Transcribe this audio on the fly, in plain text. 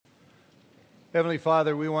Heavenly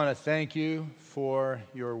Father, we want to thank you for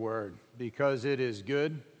your word because it is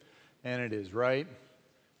good and it is right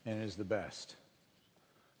and it is the best.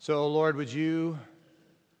 So, Lord, would you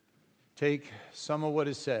take some of what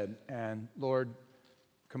is said and, Lord,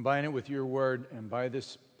 combine it with your word, and by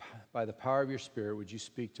the power of your Spirit, would you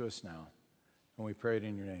speak to us now? And we pray it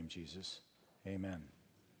in your name, Jesus. Amen.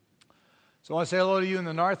 So I want to say hello to you in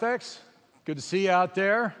the narthex. Good to see you out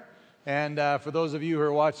there. And for those of you who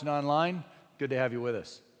are watching online, good to have you with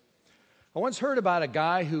us. I once heard about a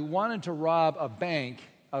guy who wanted to rob a Bank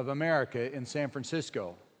of America in San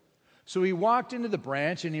Francisco. So he walked into the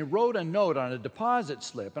branch and he wrote a note on a deposit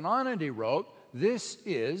slip. And on it he wrote, "This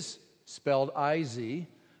is," spelled I-Z,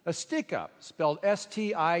 "a stick-up," spelled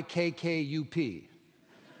S-T-I-K-K-U-P.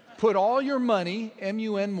 "Put all your money,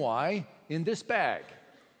 M-U-N-Y, in this bag."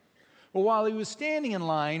 Well, while he was standing in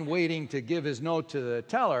line waiting to give his note to the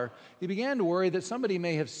teller, he began to worry that somebody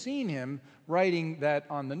may have seen him writing that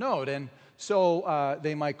on the note, and so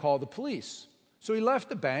they might call the police. So he left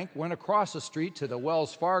the bank, went across the street to the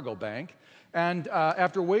Wells Fargo Bank, and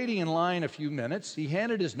after waiting in line a few minutes, he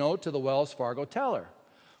handed his note to the Wells Fargo teller.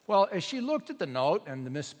 Well, as she looked at the note and the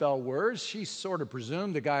misspelled words, she sort of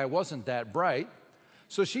presumed the guy wasn't that bright.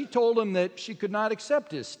 So she told him that she could not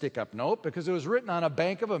accept his stick-up note because it was written on a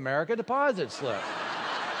Bank of America deposit slip.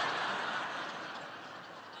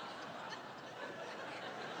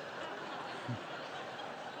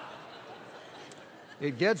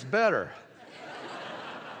 It gets better.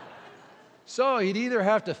 So he'd either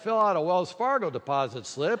have to fill out a Wells Fargo deposit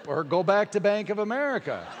slip or go back to Bank of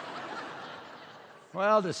America.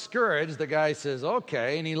 Well, discouraged, the guy says,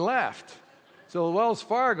 okay, and he left. So the Wells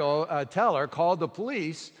Fargo teller called the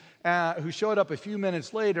police, who showed up a few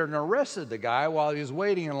minutes later and arrested the guy while he was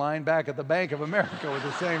waiting in line back at the Bank of America with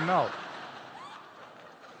the same note.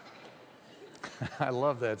 I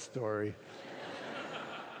love that story.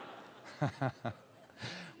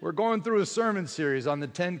 We're going through a sermon series on the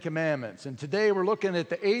Ten Commandments, and today we're looking at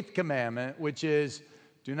the eighth commandment, which is,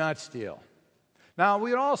 do not steal. Now,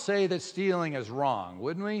 we'd all say that stealing is wrong,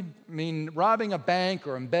 wouldn't we? I mean, robbing a bank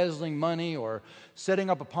or embezzling money or setting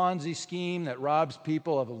up a Ponzi scheme that robs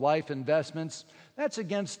people of life investments, that's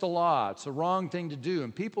against the law. It's a wrong thing to do,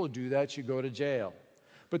 and people who do that should go to jail.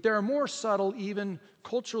 But there are more subtle, even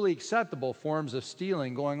culturally acceptable forms of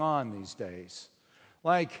stealing going on these days,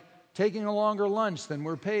 like taking a longer lunch than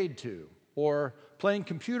we're paid to, or playing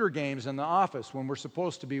computer games in the office when we're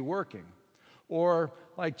supposed to be working, or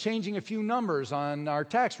like changing a few numbers on our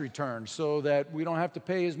tax returns so that we don't have to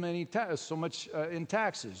pay so much in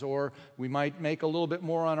taxes, or we might make a little bit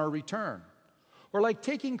more on our return. Or like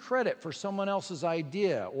taking credit for someone else's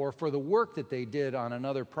idea or for the work that they did on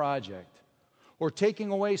another project. Or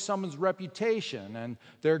taking away someone's reputation and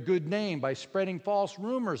their good name by spreading false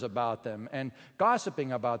rumors about them and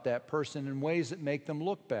gossiping about that person in ways that make them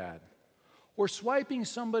look bad. Or swiping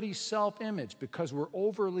somebody's self-image because we're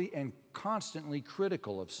overly and constantly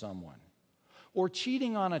critical of someone. Or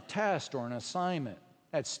cheating on a test or an assignment,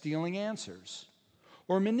 that's stealing answers.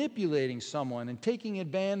 Or manipulating someone and taking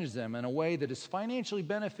advantage of them in a way that is financially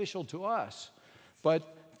beneficial to us,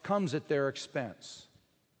 but comes at their expense.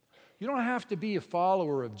 You don't have to be a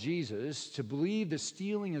follower of Jesus to believe that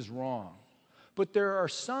stealing is wrong. But there are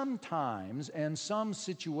some times and some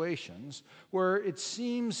situations where it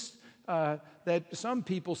seems that some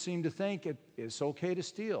people seem to think it's okay to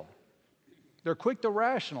steal. They're quick to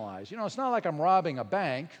rationalize. You know, it's not like I'm robbing a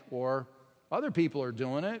bank or other people are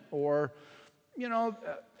doing it or,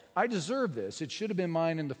 I deserve this. It should have been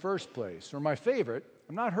mine in the first place. Or my favorite,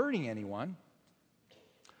 I'm not hurting anyone.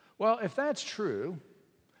 Well, if that's true,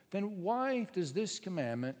 then why does this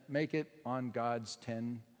commandment make it on God's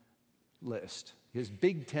 10 list, his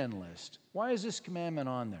big 10 list? Why is this commandment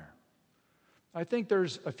on there? I think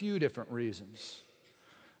there's a few different reasons.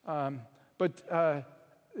 But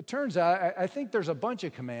it turns out, I think there's a bunch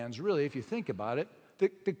of commands, really, if you think about it,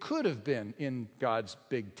 that could have been in God's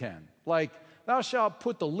big 10. Like, thou shalt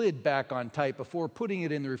put the lid back on tight before putting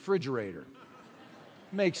it in the refrigerator.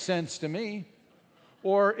 Makes sense to me.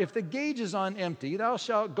 Or if the gauge is on empty, thou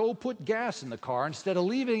shalt go put gas in the car instead of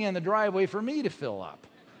leaving it in the driveway for me to fill up.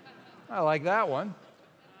 I like that one.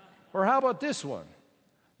 Or how about this one?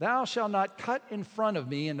 Thou shalt not cut in front of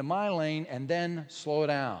me into my lane and then slow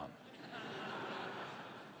down.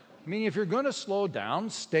 I mean, if you're going to slow down,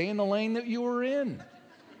 stay in the lane that you were in.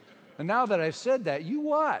 And now that I've said that, you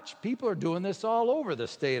watch. People are doing this all over the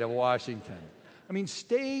state of Washington. I mean,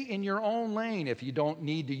 stay in your own lane if you don't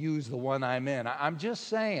need to use the one I'm in. I'm just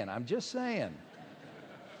saying.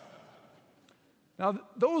 Now,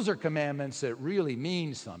 those are commandments that really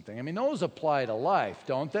mean something. I mean, those apply to life,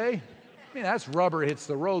 don't they? I mean, that's rubber hits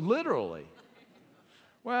the road, literally.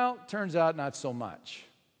 Well, turns out not so much.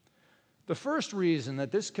 The first reason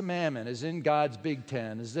that this commandment is in God's Big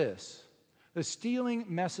Ten is this: that stealing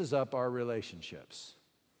messes up our relationships.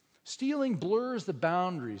 Stealing blurs the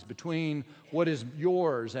boundaries between what is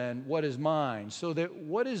yours and what is mine, so that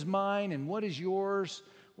what is mine and what is yours,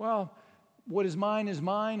 well, what is mine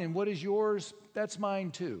and what is yours, that's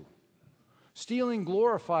mine too. Stealing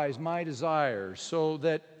glorifies my desires so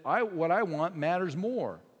that what I want matters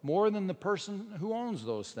more than the person who owns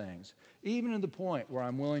those things, even to the point where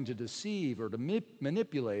I'm willing to deceive or to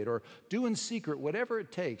manipulate or do in secret whatever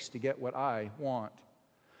it takes to get what I want.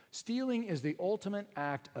 Stealing is the ultimate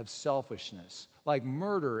act of selfishness, like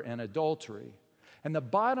murder and adultery. And the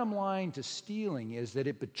bottom line to stealing is that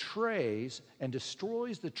it betrays and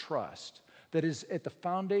destroys the trust that is at the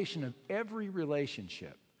foundation of every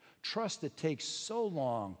relationship. Trust that takes so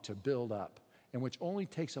long to build up and which only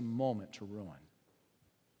takes a moment to ruin.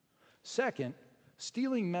 Second,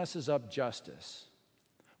 stealing messes up justice.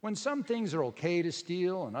 When some things are okay to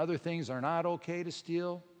steal and other things are not okay to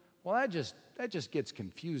steal, well, that just gets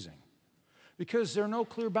confusing because there are no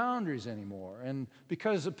clear boundaries anymore, and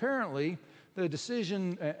because apparently the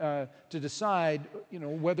decision to decide,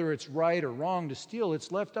 whether it's right or wrong to steal,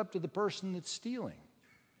 it's left up to the person that's stealing.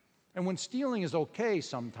 And when stealing is okay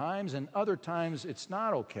sometimes and other times it's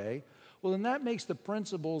not okay, well, then that makes the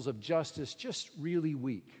principles of justice just really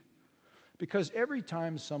weak. Because every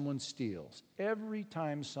time someone steals, there's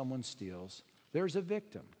a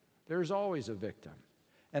victim. There's always a victim.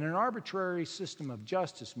 And an arbitrary system of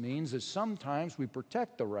justice means that sometimes we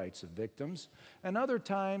protect the rights of victims, and other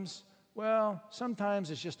times, well,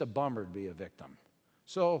 sometimes it's just a bummer to be a victim.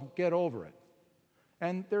 So get over it.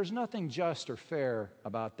 And there's nothing just or fair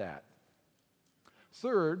about that.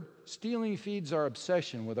 Third, stealing feeds our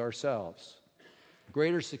obsession with ourselves.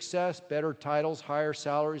 Greater success, better titles, higher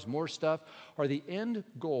salaries, more stuff are the end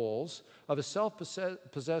goals of a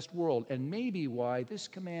self-possessed world, and maybe why this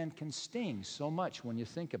command can sting so much when you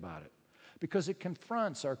think about it. Because it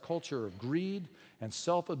confronts our culture of greed and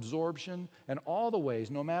self-absorption and all the ways,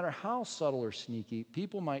 no matter how subtle or sneaky,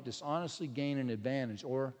 people might dishonestly gain an advantage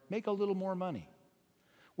or make a little more money.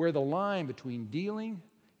 Where the line between dealing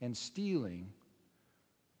and stealing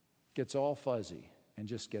gets all fuzzy and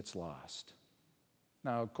just gets lost.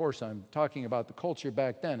 Now, of course, I'm talking about the culture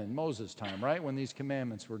back then in Moses' time, right, when these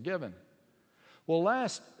commandments were given. Well,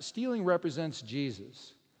 last, stealing represents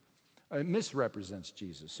Jesus. Misrepresents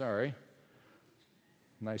Jesus, sorry.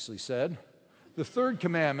 Nicely said. The third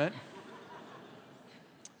commandment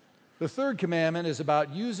is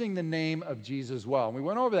about using the name of Jesus well. And we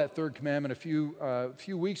went over that third commandment a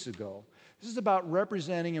few weeks ago. This is about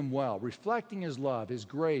representing him well, reflecting his love, his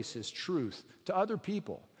grace, his truth to other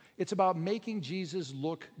people. It's about making Jesus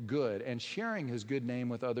look good and sharing his good name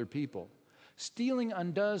with other people. Stealing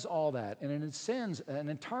undoes all that, and it sends an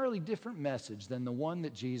entirely different message than the one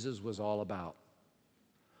that Jesus was all about.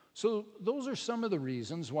 So those are some of the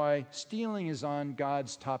reasons why stealing is on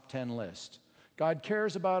God's top 10 list. God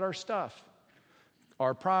cares about our stuff,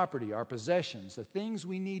 our property, our possessions, the things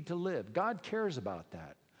we need to live. God cares about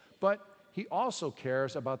that. But he also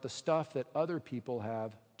cares about the stuff that other people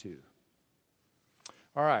have too.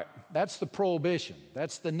 All right, that's the prohibition.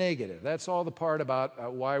 That's the negative. That's all the part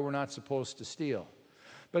about why we're not supposed to steal.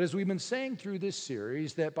 But as we've been saying through this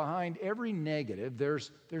series, that behind every negative,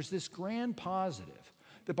 there's this grand positive.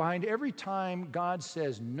 That behind every time God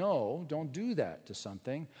says, no, don't do that to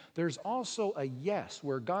something, there's also a yes,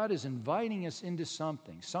 where God is inviting us into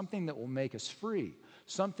something that will make us free,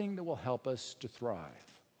 something that will help us to thrive.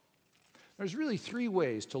 There's really three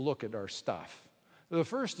ways to look at our stuff. The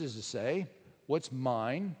first is to say, what's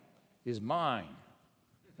mine is mine.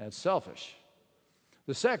 That's selfish.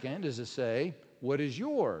 The second is to say, what is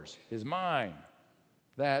yours is mine.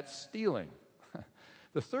 That's stealing.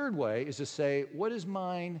 The third way is to say, what is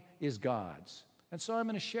mine is God's. And so I'm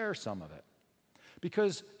going to share some of it.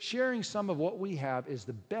 Because sharing some of what we have is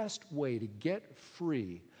the best way to get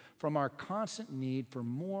free from our constant need for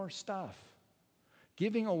more stuff.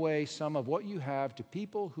 Giving away some of what you have to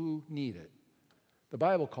people who need it. The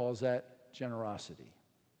Bible calls that generosity.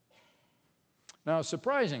 Now,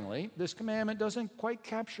 surprisingly, this commandment doesn't quite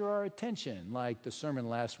capture our attention like the sermon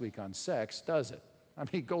last week on sex, does it? I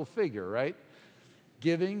mean, go figure, right?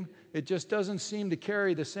 Giving, it just doesn't seem to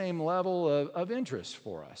carry the same level of interest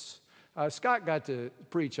for us. Scott got to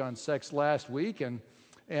preach on sex last week, and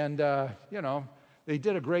they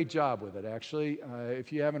did a great job with it, actually.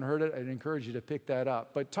 If you haven't heard it, I'd encourage you to pick that up.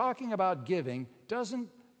 But talking about giving doesn't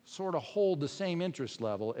sort of hold the same interest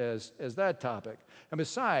level as that topic. And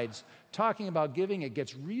besides, talking about giving, it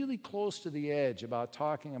gets really close to the edge about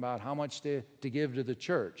talking about how much to give to the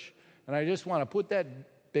church. And I just want to put that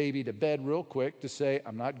baby to bed real quick to say,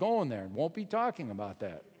 I'm not going there and won't be talking about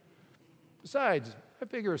that. Besides, I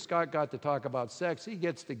figure if Scott got to talk about sex, he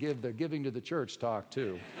gets to give the giving to the church talk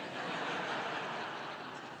too.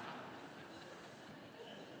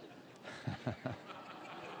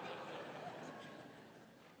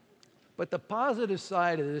 But the positive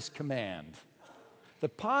side of this command, the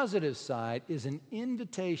positive side is an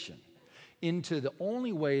invitation into the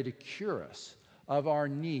only way to cure us of our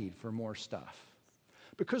need for more stuff.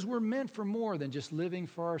 Because we're meant for more than just living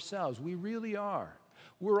for ourselves. We really are.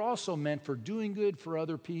 We're also meant for doing good for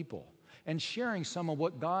other people and sharing some of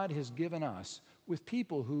what God has given us with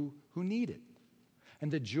people who need it.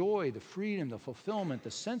 And the joy, the freedom, the fulfillment,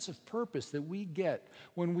 the sense of purpose that we get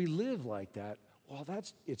when we live like that, well,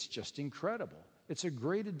 it's just incredible. It's a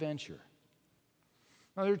great adventure.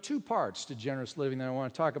 Now, there are two parts to generous living that I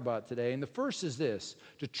want to talk about today. And the first is this,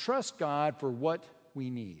 to trust God for what we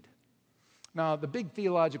need. Now, the big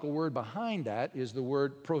theological word behind that is the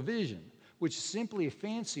word provision, which is simply a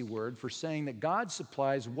fancy word for saying that God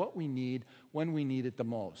supplies what we need when we need it the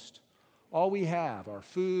most. All we have, our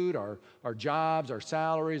food, our jobs, our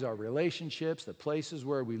salaries, our relationships, the places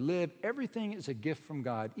where we live, everything is a gift from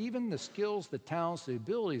God. Even the skills, the talents, the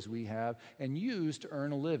abilities we have and use to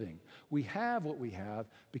earn a living. We have what we have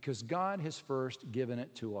because God has first given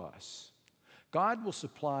it to us. God will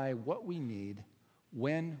supply what we need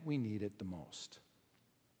when we need it the most.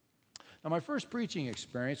 Now, my first preaching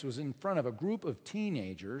experience was in front of a group of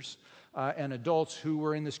teenagers and adults who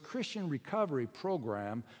were in this Christian recovery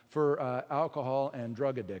program for alcohol and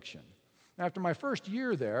drug addiction. After my first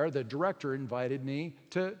year there, the director invited me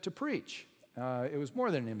to preach. It was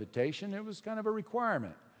more than an invitation, it was kind of a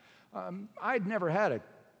requirement. I'd never had a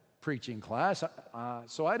preaching class,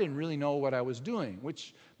 so I didn't really know what I was doing,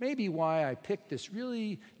 which may be why I picked this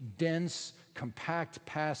really dense, compact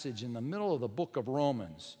passage in the middle of the book of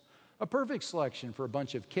Romans. A perfect selection for a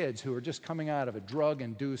bunch of kids who are just coming out of a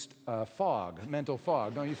drug-induced mental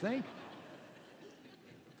fog, don't you think?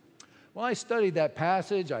 Well, I studied that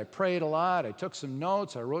passage, I prayed a lot, I took some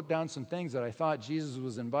notes, I wrote down some things that I thought Jesus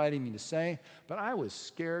was inviting me to say, but I was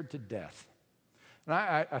scared to death. And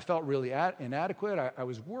I felt really inadequate. I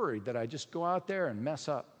was worried that I'd just go out there and mess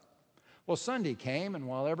up. Well, Sunday came, and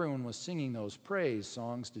while everyone was singing those praise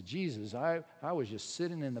songs to Jesus, I was just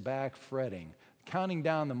sitting in the back fretting, counting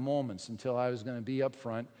down the moments until I was going to be up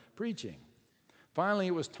front preaching. Finally,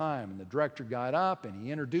 it was time, and the director got up, and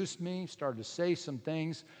he introduced me, started to say some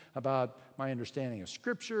things about my understanding of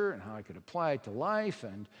Scripture and how I could apply it to life,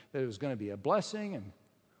 and that it was going to be a blessing. And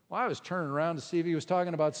well, I was turning around to see if he was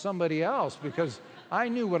talking about somebody else because I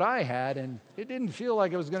knew what I had, and it didn't feel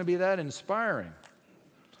like it was going to be that inspiring.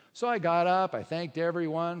 So I got up, I thanked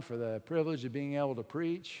everyone for the privilege of being able to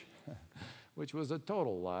preach, which was a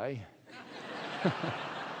total lie.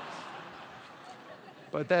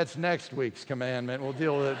 But that's next week's commandment. We'll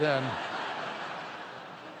deal with it then.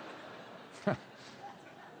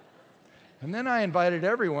 And then I invited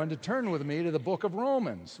everyone to turn with me to the book of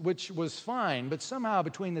Romans, which was fine, but somehow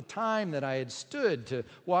between the time that I had stood to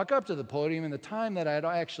walk up to the podium and the time that I had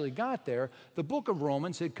actually got there, the book of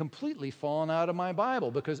Romans had completely fallen out of my Bible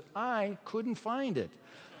because I couldn't find it.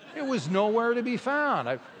 It was nowhere to be found.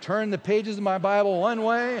 I turned the pages of my Bible one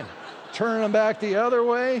way and turned them back the other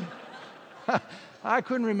way. I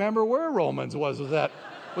couldn't remember where Romans was. Was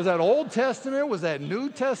that Old Testament? Was that New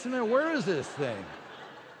Testament? Where is this thing?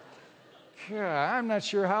 Yeah, I'm not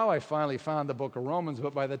sure how I finally found the book of Romans,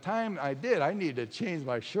 but by the time I did, I needed to change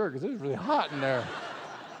my shirt because it was really hot in there.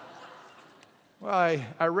 Well,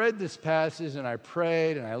 I read this passage and I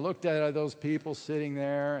prayed and I looked at those people sitting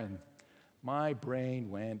there and my brain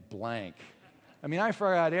went blank. I mean, I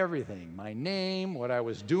forgot everything, my name, what I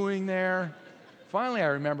was doing there. Finally, I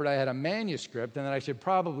remembered I had a manuscript and that I should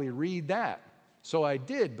probably read that. So I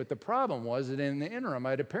did, but the problem was that in the interim,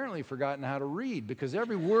 I'd apparently forgotten how to read because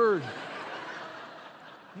every word,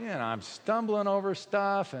 I'm stumbling over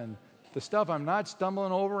stuff, and the stuff I'm not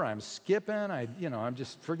stumbling over, I'm skipping, I'm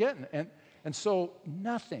just forgetting. And so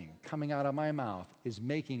nothing coming out of my mouth is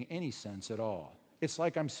making any sense at all. It's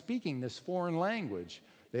like I'm speaking this foreign language.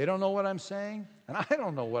 They don't know what I'm saying, and I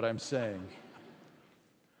don't know what I'm saying.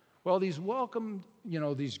 Well, these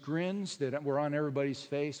these grins that were on everybody's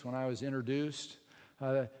face when I was introduced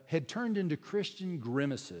had turned into Christian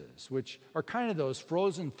grimaces, which are kind of those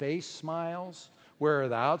frozen face smiles where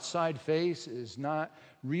the outside face is not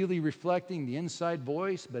really reflecting the inside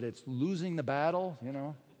voice, but it's losing the battle,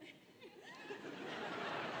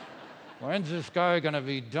 When's this guy going to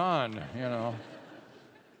be done, you know?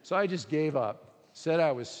 So I just gave up, said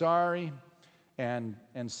I was sorry, and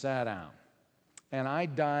sat down. And I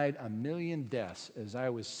died a million deaths as I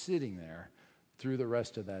was sitting there through the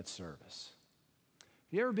rest of that service.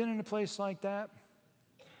 Have you ever been in a place like that?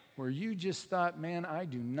 Where you just thought, man, I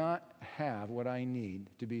do not have what I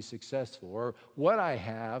need to be successful, or what I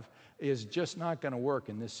have is just not going to work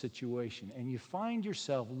in this situation. And you find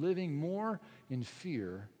yourself living more in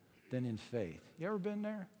fear than in faith. You ever been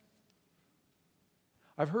there?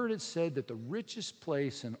 I've heard it said that the richest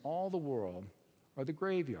place in all the world are the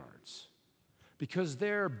graveyards, because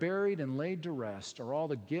there, buried and laid to rest, are all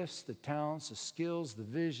the gifts, the talents, the skills, the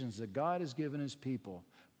visions that God has given His people,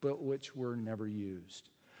 but which were never used.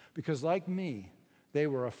 Because like me, they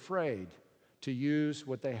were afraid to use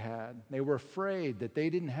what they had. They were afraid that they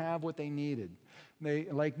didn't have what they needed.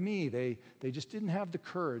 Like me, they just didn't have the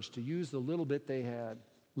courage to use the little bit they had,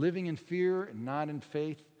 living in fear and not in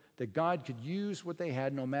faith that God could use what they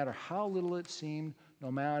had no matter how little it seemed, no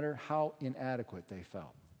matter how inadequate they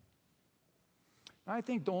felt. I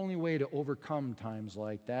think the only way to overcome times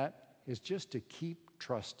like that is just to keep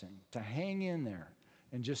trusting, to hang in there,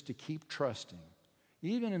 and just to keep trusting,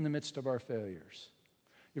 even in the midst of our failures.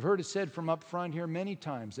 You've heard it said from up front here many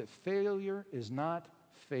times that failure is not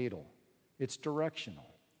fatal, it's directional.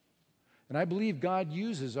 And I believe God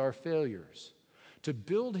uses our failures to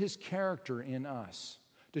build His character in us,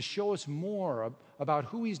 to show us more about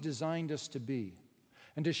who He's designed us to be,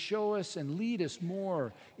 and to show us and lead us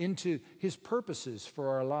more into His purposes for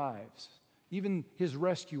our lives, even His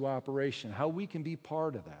rescue operation, how we can be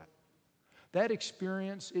part of that. That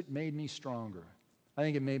experience, it made me stronger. I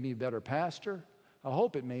think it made me a better pastor. I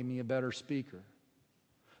hope it made me a better speaker.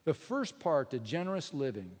 The first part to generous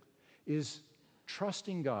living is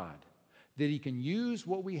trusting God that He can use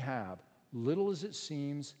what we have, little as it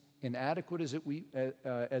seems, inadequate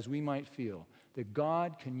as we might feel, that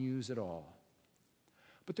God can use it all.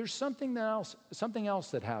 But there's something else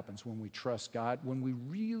that happens when we trust God, when we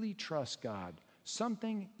really trust God,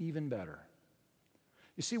 something even better.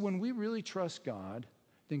 You see, when we really trust God,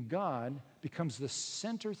 then God becomes the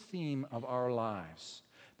center theme of our lives,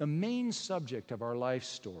 the main subject of our life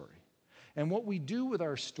story. And what we do with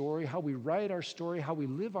our story, how we write our story, how we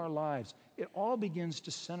live our lives, it all begins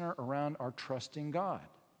to center around our trusting God,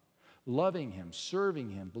 loving Him, serving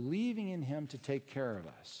Him, believing in Him to take care of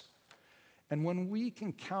us. And when we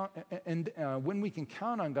can count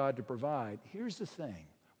on God to provide, here's the thing: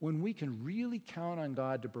 when we can really count on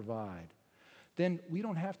God to provide, then we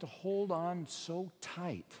don't have to hold on so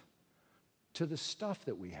tight to the stuff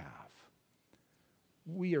that we have.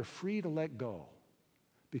 We are free to let go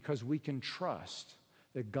because we can trust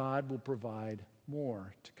that God will provide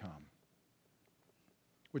more to come.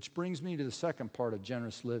 Which brings me to the second part of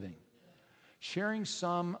generous living: sharing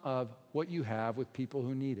some of what you have with people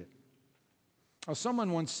who need it. Now,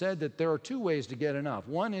 someone once said that there are two ways to get enough.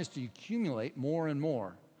 One is to accumulate more and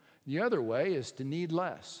more. The other way is to need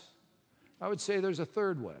less. I would say there's a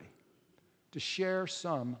third way: to share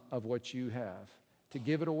some of what you have, to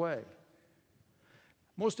give it away.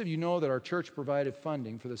 Most of you know that our church provided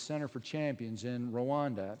funding for the Center for Champions in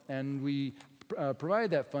Rwanda, and we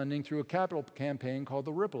provided that funding through a capital campaign called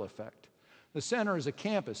the Ripple Effect. The center is a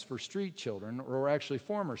campus for street children, or actually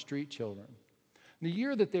former street children. The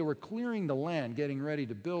year that they were clearing the land, getting ready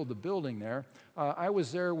to build the building there, I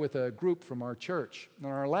was there with a group from our church. On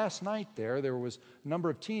our last night there was a number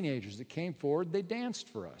of teenagers that came forward. They danced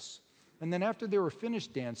for us. And then after they were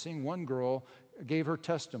finished dancing, one girl gave her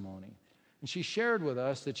testimony. And she shared with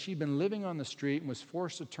us that she'd been living on the street and was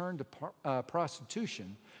forced to turn to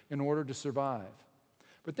prostitution in order to survive.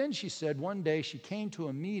 But then she said one day she came to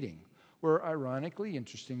a meeting where, ironically,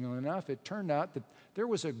 interestingly enough, it turned out that there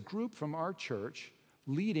was a group from our church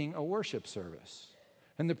leading a worship service.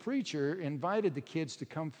 And the preacher invited the kids to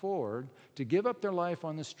come forward to give up their life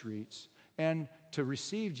on the streets and to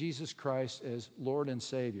receive Jesus Christ as Lord and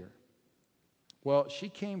Savior. Well, she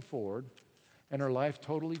came forward, and her life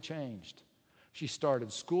totally changed. She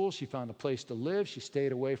started school. She found a place to live. She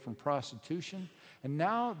stayed away from prostitution. And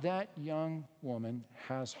now that young woman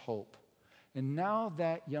has hope. And now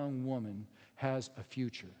that young woman has a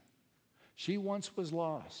future. She once was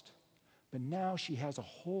lost, but now she has a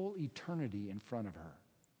whole eternity in front of her.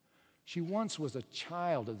 She once was a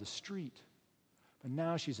child of the street, but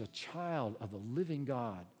now she's a child of the living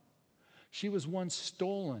God. She was once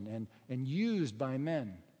stolen and used by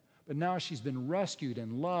men, but now she's been rescued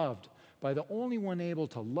and loved by the only one able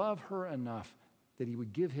to love her enough that He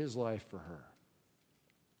would give His life for her.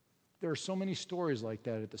 There are so many stories like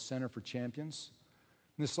that at the Center for Champions.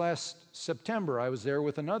 This last September, I was there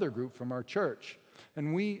with another group from our church,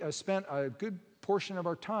 and we spent a good portion of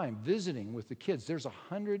our time visiting with the kids. There's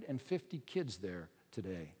 150 kids there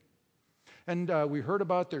today. And we heard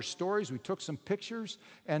about their stories. We took some pictures,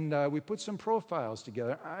 and we put some profiles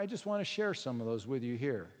together. I just want to share some of those with you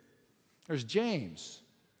here. There's James.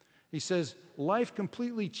 He says, life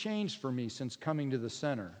completely changed for me since coming to the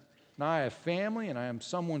center. Now I have family, and I am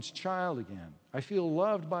someone's child again. I feel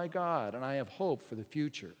loved by God, and I have hope for the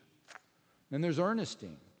future. Then there's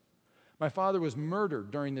Ernestine. My father was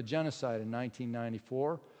murdered during the genocide in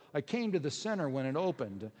 1994. I came to the center when it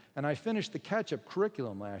opened, and I finished the catch-up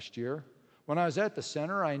curriculum last year. When I was at the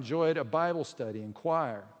center, I enjoyed a Bible study and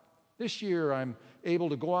choir. This year, I'm able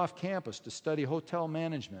to go off campus to study hotel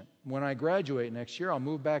management. When I graduate next year, I'll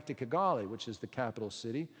move back to Kigali, which is the capital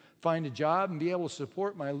city, find a job, and be able to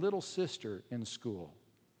support my little sister in school.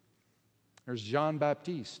 There's Jean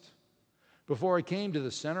Baptiste. Before I came to the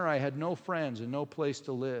center, I had no friends and no place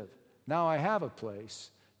to live. Now I have a place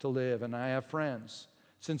to live, and I have friends.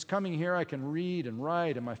 Since coming here, I can read and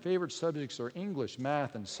write, and my favorite subjects are English,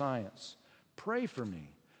 math, and science. Pray for me,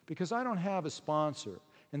 because I don't have a sponsor,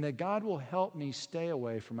 and that God will help me stay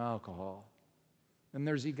away from alcohol. And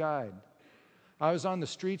there's eGuide. I was on the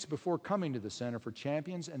streets before coming to the Center for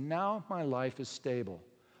Champions, and now my life is stable.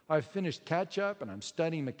 I've finished catch-up, and I'm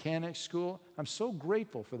studying mechanics school. I'm so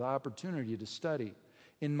grateful for the opportunity to study.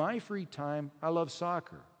 In my free time, I love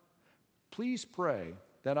soccer. Please pray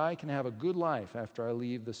that I can have a good life after I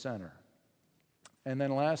leave the center. And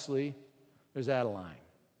then lastly, there's Adeline.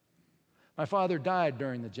 My father died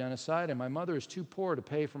during the genocide, and my mother is too poor to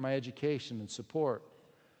pay for my education and support.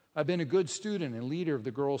 I've been a good student and leader of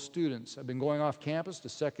the girls' students. I've been going off campus to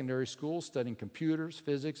secondary school, studying computers,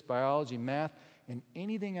 physics, biology, math, and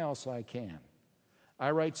anything else I can.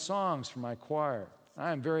 I write songs for my choir.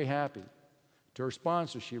 I am very happy. To her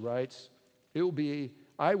sponsor, she writes,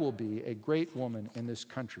 I will be a great woman in this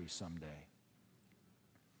country someday.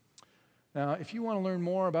 Now, if you want to learn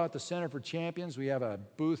more about the Center for Champions, we have a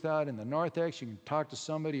booth out in the Narthex. You can talk to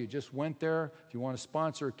somebody who just went there. If you want to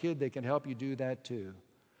sponsor a kid, they can help you do that too.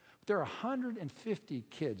 But there are 150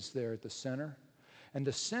 kids there at the center, and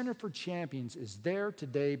the Center for Champions is there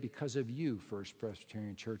today because of you, First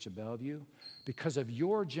Presbyterian Church of Bellevue, because of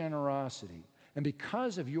your generosity. And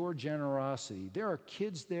because of your generosity, there are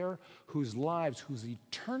kids there whose lives, whose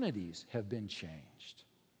eternities have been changed.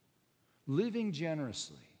 Living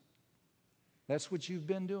generously. That's what you've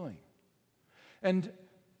been doing. And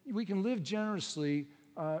we can live generously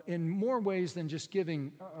in more ways than just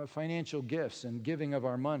giving financial gifts and giving of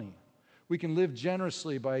our money. We can live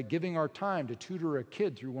generously by giving our time to tutor a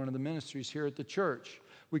kid through one of the ministries here at the church.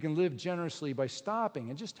 We can live generously by stopping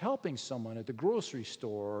and just helping someone at the grocery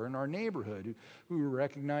store or in our neighborhood who we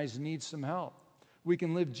recognize needs some help. We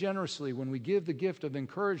can live generously when we give the gift of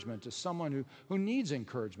encouragement to someone who needs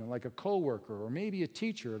encouragement, like a coworker or maybe a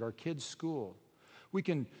teacher at our kids' school. We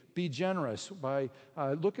can be generous by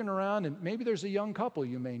looking around, and maybe there's a young couple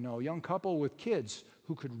you may know, a young couple with kids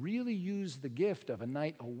who could really use the gift of a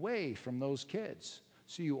night away from those kids.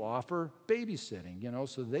 So you offer babysitting,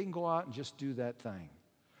 so they can go out and just do that thing.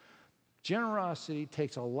 Generosity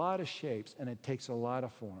takes a lot of shapes, and it takes a lot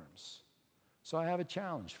of forms. So I have a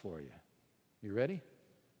challenge for you. You ready?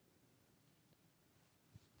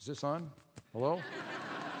 Is this on? Hello?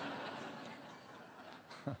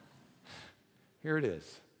 Here it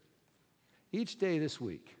is. Each day this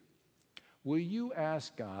week, will you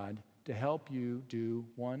ask God to help you do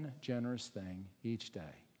one generous thing each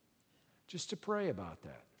day? Just to pray about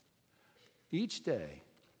that. Each day,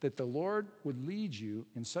 that the Lord would lead you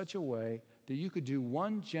in such a way that you could do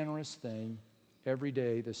one generous thing every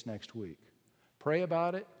day this next week. Pray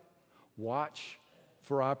about it. Watch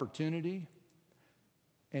for opportunity.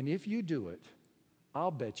 And if you do it, I'll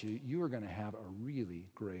bet you are going to have a really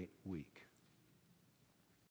great week.